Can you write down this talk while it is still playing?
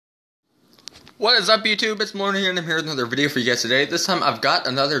What is up, YouTube? It's Morning here, and I'm here with another video for you guys today. This time I've got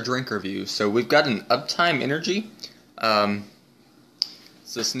another drink review. So we've got an Uptime energy.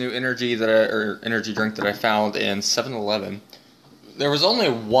 It's this new energy energy drink that I found in 7-Eleven. There was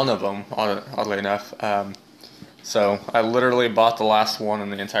only one of them, oddly enough. So I literally bought the last one in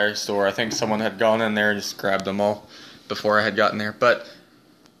the entire store. I think someone had gone in there and just grabbed them all before I had gotten there.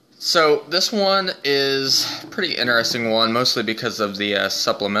 So this one is a pretty interesting one, mostly because of the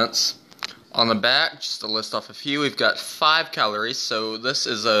supplements. On the back, just to list off a few, we've got 5 calories, so this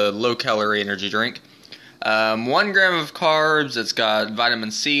is a low-calorie energy drink. 1 gram of carbs, it's got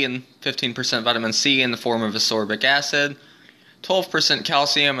vitamin C and 15% vitamin C in the form of ascorbic acid, 12%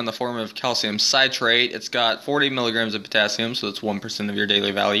 calcium in the form of calcium citrate, it's got 40 milligrams of potassium, so that's 1% of your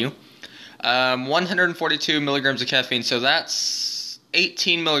daily value, 142 milligrams of caffeine, so that's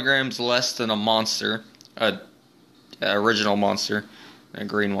 18 milligrams less than a Monster, original Monster, a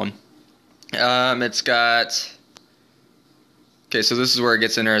green one. It's got, okay, so this is where it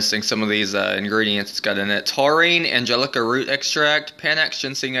gets interesting, some of these ingredients it's got in it. Taurine, angelica root extract, Panax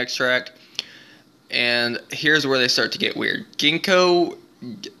ginseng extract, and here's where they start to get weird. Ginkgo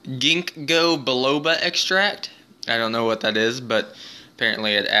biloba extract, I don't know what that is, but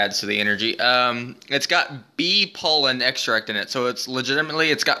apparently it adds to the energy. It's got bee pollen extract in it, so it's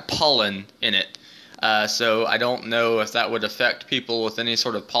got pollen in it. So I don't know if that would affect people with any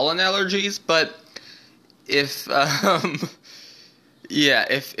sort of pollen allergies, but if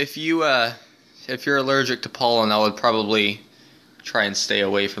you're allergic to pollen, I would probably try and stay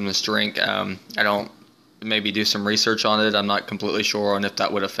away from this drink. Maybe do some research on it. I'm not completely sure on if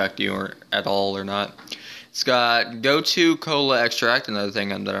that would affect you at all or not. It's got Go-To cola extract, another thing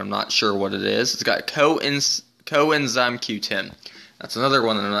that I'm not sure what it is. It's got coenzyme Q10. That's another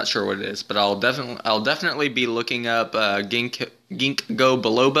one that I'm not sure what it is, but I'll definitely be looking up Ginkgo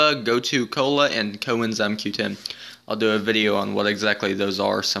biloba, Go-To cola, and coenzyme Q10. I'll do a video on what exactly those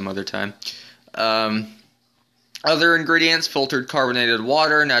are some other time. Other ingredients: filtered carbonated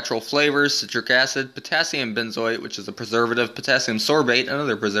water, natural flavors, citric acid, potassium benzoate, which is a preservative, potassium sorbate,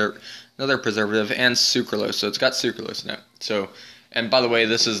 another preservative, and sucralose. So it's got sucralose in it. So, and by the way,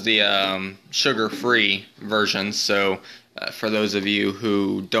 this is the sugar-free version. So for those of you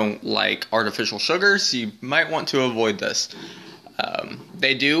who don't like artificial sugars, you might want to avoid this.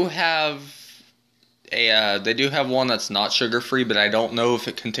 They do have one that's not sugar-free, but I don't know if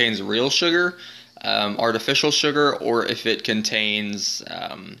it contains real sugar, artificial sugar, or if it contains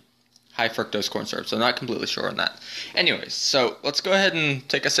high fructose corn syrup. So I'm not completely sure on that. Anyways, so let's go ahead and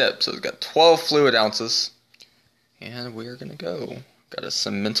take a sip. So it's got 12 fluid ounces, and we're gonna go. Got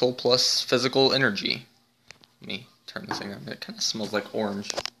some mental plus physical energy. Let me turn this thing on. It kind of smells like orange.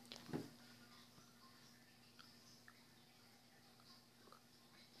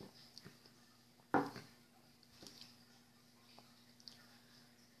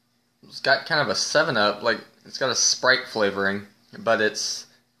 It's got kind of a 7-Up, like it's got a Sprite flavoring, but it's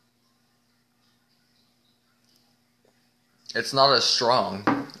not as strong.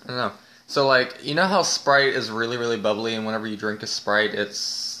 I don't know. So like, you know how Sprite is really, really bubbly, and whenever you drink a Sprite,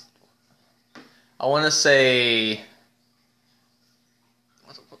 it's, I want to say,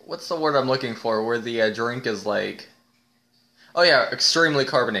 what's the word I'm looking for, where the drink is like, oh yeah, extremely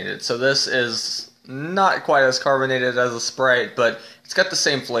carbonated. So this is not quite as carbonated as a Sprite, but it's got the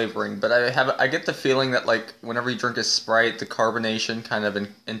same flavoring. But I get the feeling that like whenever you drink a Sprite, the carbonation kind of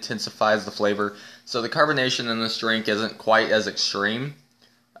intensifies the flavor. So the carbonation in this drink isn't quite as extreme.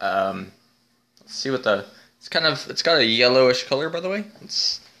 Let's see what it's got a yellowish color, by the way.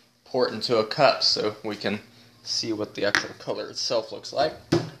 Let's pour it into a cup so we can see what the actual color itself looks like.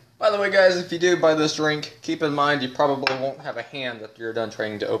 By the way, guys, if you do buy this drink, keep in mind you probably won't have a hand after you're done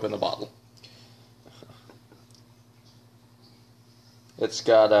trying to open the bottle. It's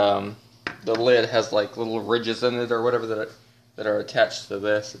got, the lid has like little ridges in it or whatever that are attached to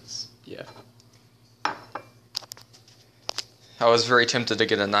this. Yeah. I was very tempted to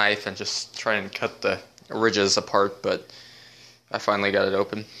get a knife and just try and cut the ridges apart, but I finally got it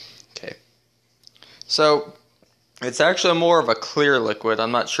open. Okay. So, it's actually more of a clear liquid.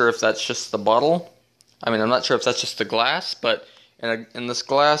 I'm not sure if that's just the bottle. I'm not sure if that's just the glass, but in this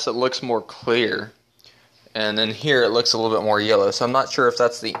glass it looks more clear. And in here it looks a little bit more yellow. So I'm not sure if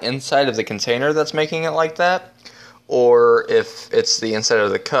that's the inside of the container that's making it like that, or if it's the inside of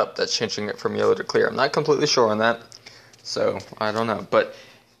the cup that's changing it from yellow to clear. I'm not completely sure on that. So, I don't know. But,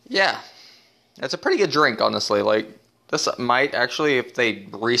 yeah. It's a pretty good drink, honestly. Like, this might actually, if they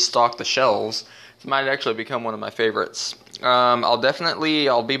restock the shelves, it might actually become one of my favorites.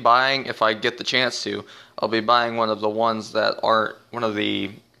 I'll be buying, if I get the chance to, I'll be buying one of the ones that aren't, one of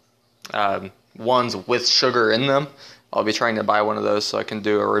the ones with sugar in them. I'll be trying to buy one of those so I can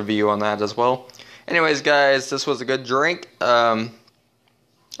do a review on that as well. Anyways, guys, this was a good drink. I'm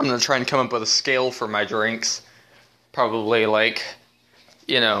going to try and come up with a scale for my drinks. Probably like,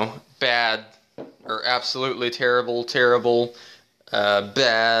 bad or absolutely terrible,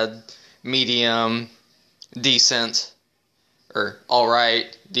 bad, medium, decent, or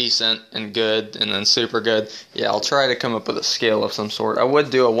alright, decent, and good, and then super good. Yeah, I'll try to come up with a scale of some sort. I would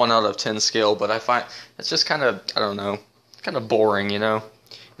do a 1 out of 10 scale, but I find it's just kind of, I don't know, kind of boring, And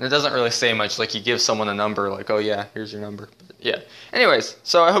it doesn't really say much, like you give someone a number, like, oh yeah, here's your number. But yeah. Anyways,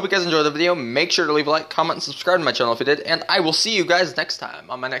 so I hope you guys enjoyed the video. Make sure to leave a like, comment, and subscribe to my channel if you did, and I will see you guys next time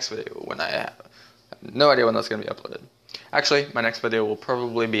on my next video when I have no idea when that's going to be uploaded. Actually, my next video will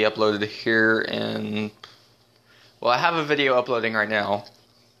probably be uploaded here in... Well, I have a video uploading right now.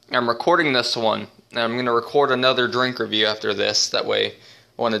 I'm recording this one, and I'm going to record another drink review after this. That way, I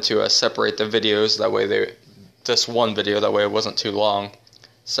wanted to separate the videos. That way, this one video, that way it wasn't too long.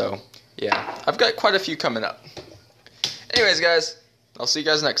 So, yeah, I've got quite a few coming up. Anyways, guys, I'll see you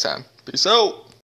guys next time. Peace out!